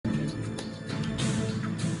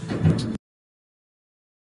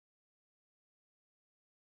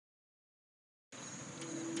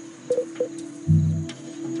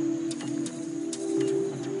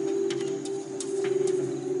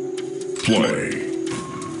Play.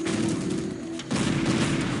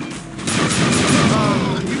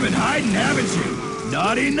 You've been hiding, haven't you?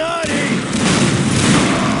 Naughty, naughty!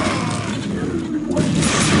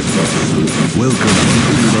 Welcome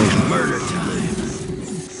to Murder time.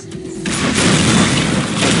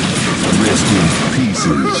 Rest in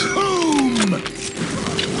pieces. Boom!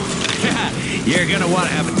 You're gonna want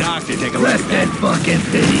to have a doctor take a look Let at that fucking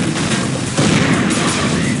be.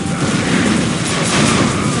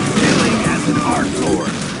 Killing as an art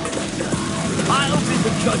form. I'll be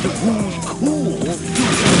the judge of who's cool.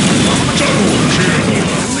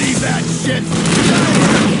 Leave that shit.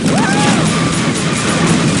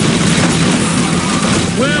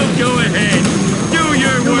 Well, go ahead. Do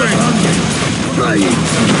your work. Try eating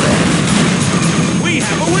some of that. We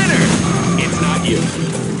have a winner. It's not you.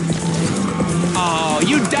 Oh,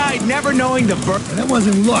 you died never knowing the birth. That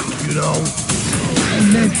wasn't luck, you know. I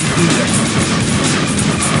meant to do that.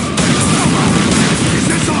 Is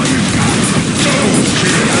this all you got?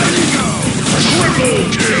 There you go. Triple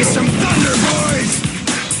kill. Some thunder, boys.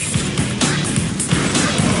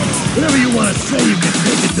 Whatever you want to say, you can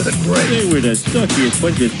take it to the grave. They were the suckiest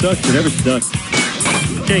bunch of sucks that ever stuck.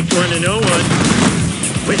 Takes one to know one.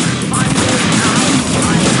 With my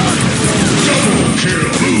time, Double kill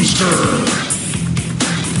booster.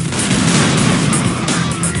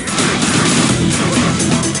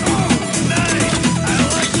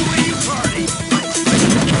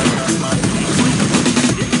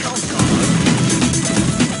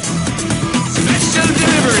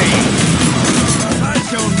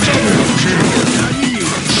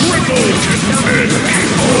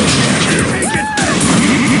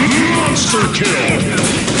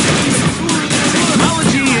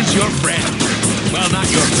 Technology is your friend. Well, not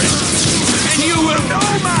your friend. And you will know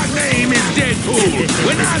my name is Deadpool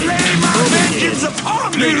when I lay my vengeance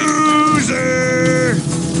upon me. Loser!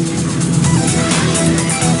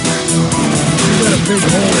 you got a big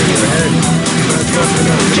hole in your head.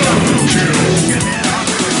 Double kill.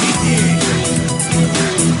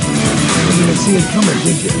 You didn't see it coming,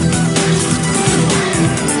 did you?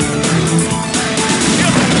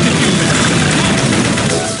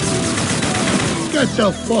 Get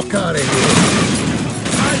the fuck out of here.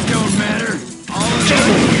 That don't matter.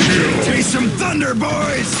 Double kill. Taste some thunder,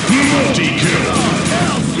 boys! Multi-kill.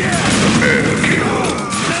 Hell yeah! Mega kill.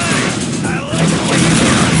 Nice! I like the way you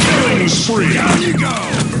run. Killing spree. Down you go!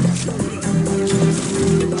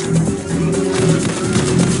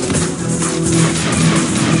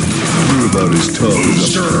 You're about as tough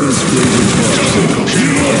as a Double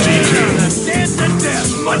kill. Multi-kill. Dance to death,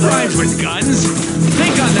 What rhymes with guns?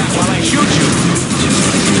 Think on that while I shoot you.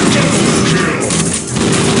 Double kill.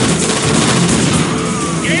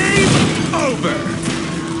 Game over.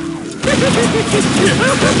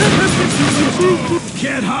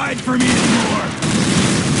 Can't hide from me anymore!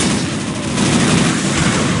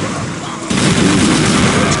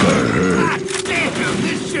 That's gotta hurt. Ah, damn!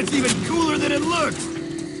 This shit's even cooler than it looks!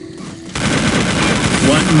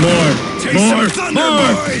 Want more? Taste More? some thunder,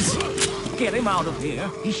 More? boys! Get him out of here.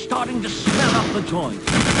 He's starting to smell up the joint.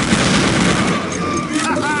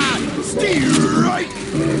 Ha-ha! Strike!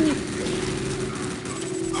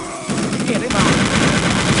 Get him out.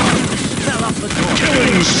 Starting to smell up the joint.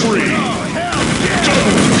 Killing spree. Oh, hell yeah!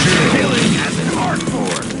 Double kill. Killing as an art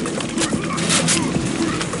form!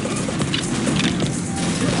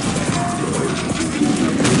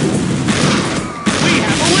 We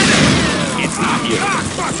have a winner. It's not you.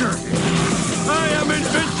 Blockbuster! I am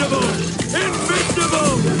invincible!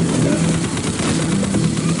 Invincible!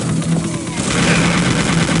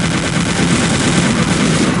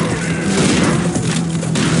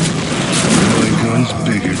 My gun's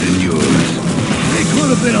bigger than yours. It could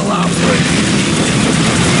have been a lot worse.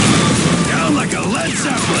 Down like a lead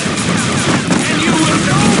zeppelin! And you will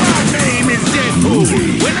know my name is Deadpool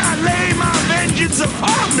when I lay my vengeance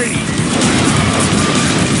upon me.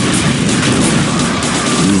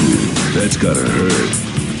 That's gotta hurt.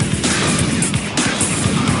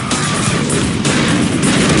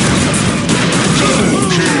 Double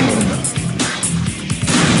kill.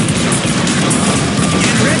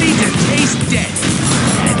 Get ready to taste death.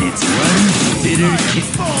 And it's one bitter kick.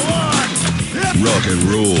 Full on! Rock and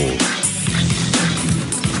roll.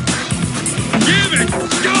 Give it!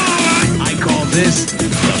 Go! I call this the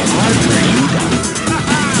part where you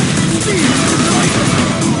die.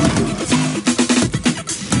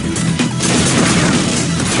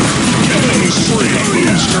 Killing spree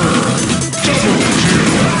booster. Double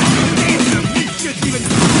kill.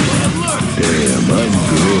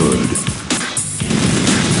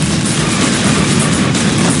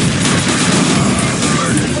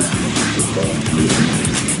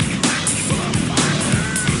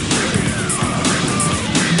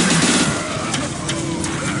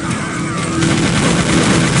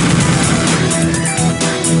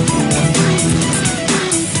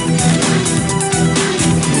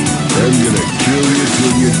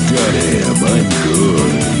 I'm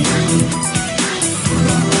good.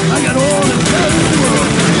 I got all the time in the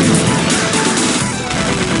world.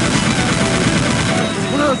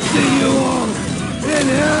 Well, I'll see you all in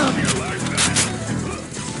hell.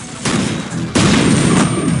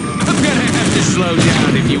 I'm gonna have to slow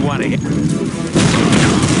down if you want to hit.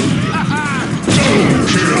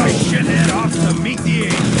 I should head off to meet the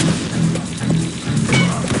end.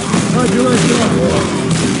 How'd you like that?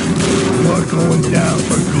 You're going down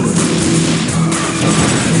for good.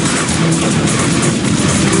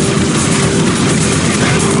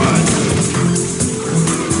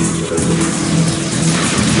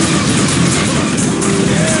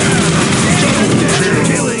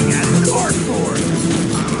 Killing at an art force.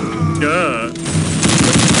 Duh.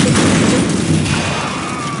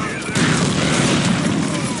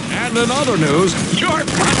 And in other news, you're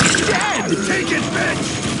fucking dead! Take it, bitch!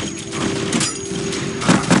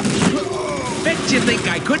 Bet you think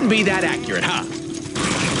I couldn't be that accurate, huh?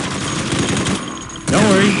 Don't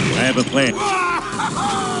worry, I have a plan.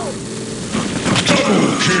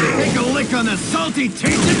 Double kill. Take a lick on the salty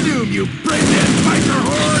taste of doom, you brain-dead biker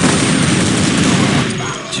horde!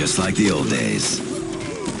 Just like the old days.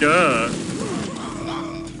 Duh.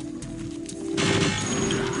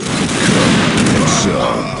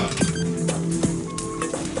 Some.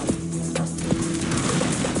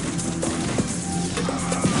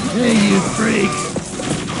 Hey, you freak!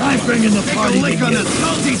 I'm bringing the party. Take a lick on the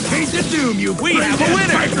salty taste of doom, you We have a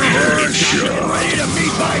winner! biker horde! Ready to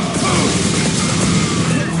meet my food!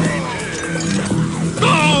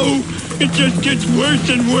 Oh! It just gets worse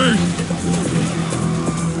and worse.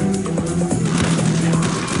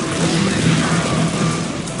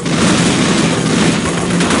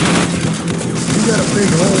 You got a big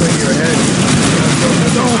hole in your head.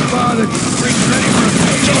 Don't bother. Freak ready for a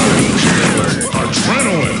Double kill.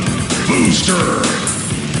 Adrenaline booster.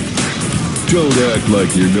 Don't act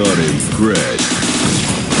like you're not impressed.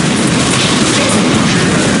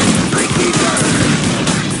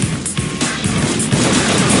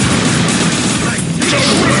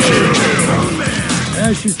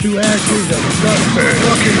 ashes to ashes and dust to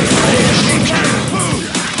fucking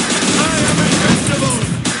I am invincible!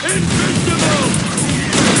 Invincible!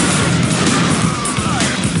 I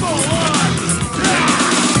am full on!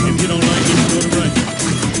 If you don't like it, go to right.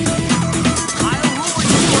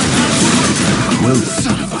 Well,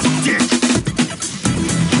 son of a dick!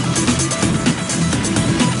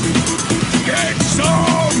 Get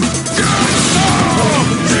some! Get some!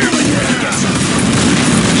 Really, yeah!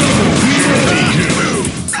 Double kill!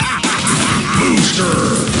 Booster!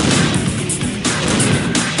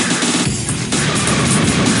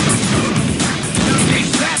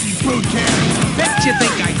 Bet you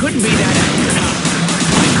think I couldn't be that accurate, huh?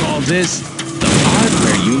 I call this the part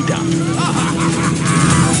where you die.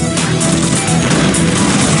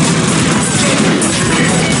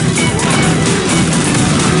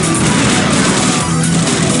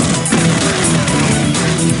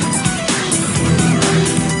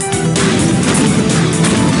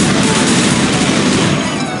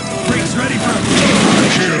 Freak's ready for a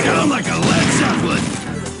down like a lead zeppelin!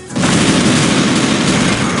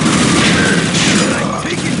 Like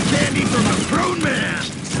taking candy from a grown man!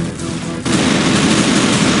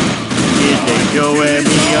 Did they go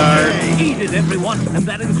MER? Eat it, everyone, and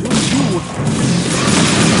that includes you.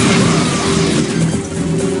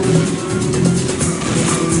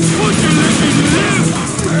 Would you let me live?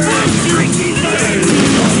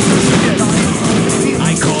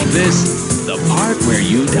 I call this the part where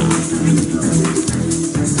you die.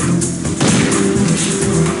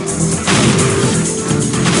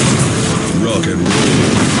 Rock and roll.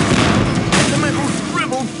 Sentimental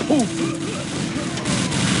scribbled poop.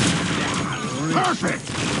 Perfect!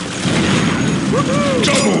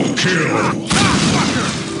 Double kill!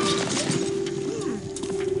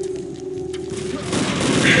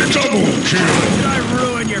 Double kill! Did I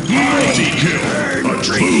ruin your party? Multi-kill! A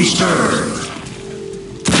booster!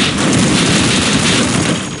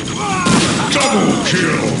 Double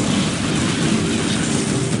kill!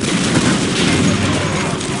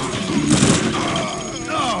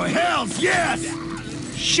 Oh, hells yes!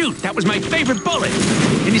 Shoot, that was my favorite bullet.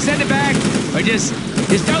 Can you send it back? Or just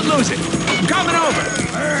don't lose it. I'm coming over.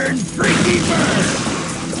 Burn, freaky burn!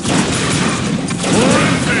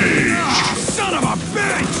 Rampage! Son of a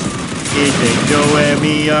bitch! Did they go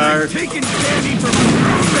MER? Taking candy from a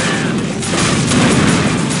grown man!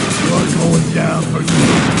 You're going down for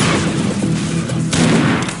good.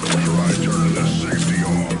 Try turning the 60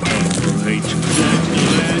 off. Right, that's the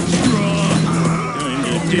last straw. Time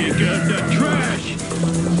to dig out the trash.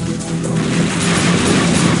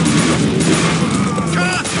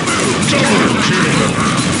 Double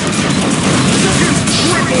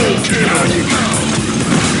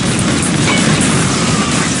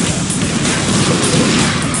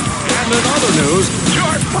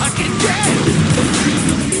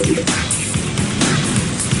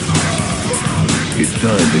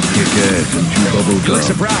time to kick ass and chew bubble You look gum.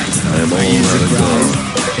 surprised. I'm all Are you out of surprised?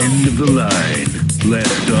 gum. End of the line.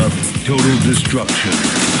 Last stop, total destruction.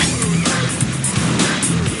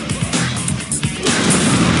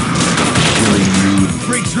 Killing you.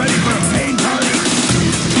 Freaks ready for a pain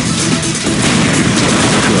party?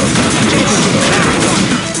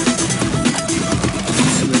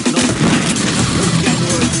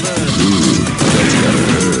 That's gotta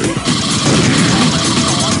hurt.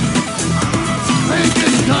 I ain't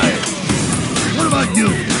getting tired. What about you?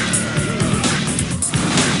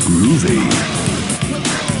 Groovy.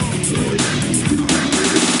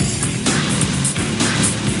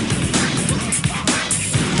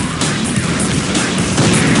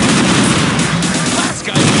 Last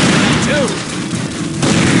guy did that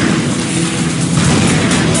too.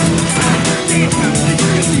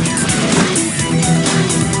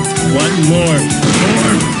 One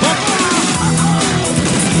more.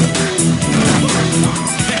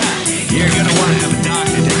 You're gonna want to have a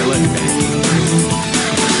doctor take a look at that.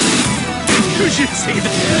 You should see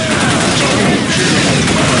that.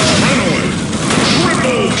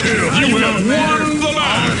 Triple kill! You have won the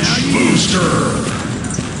match! Booster!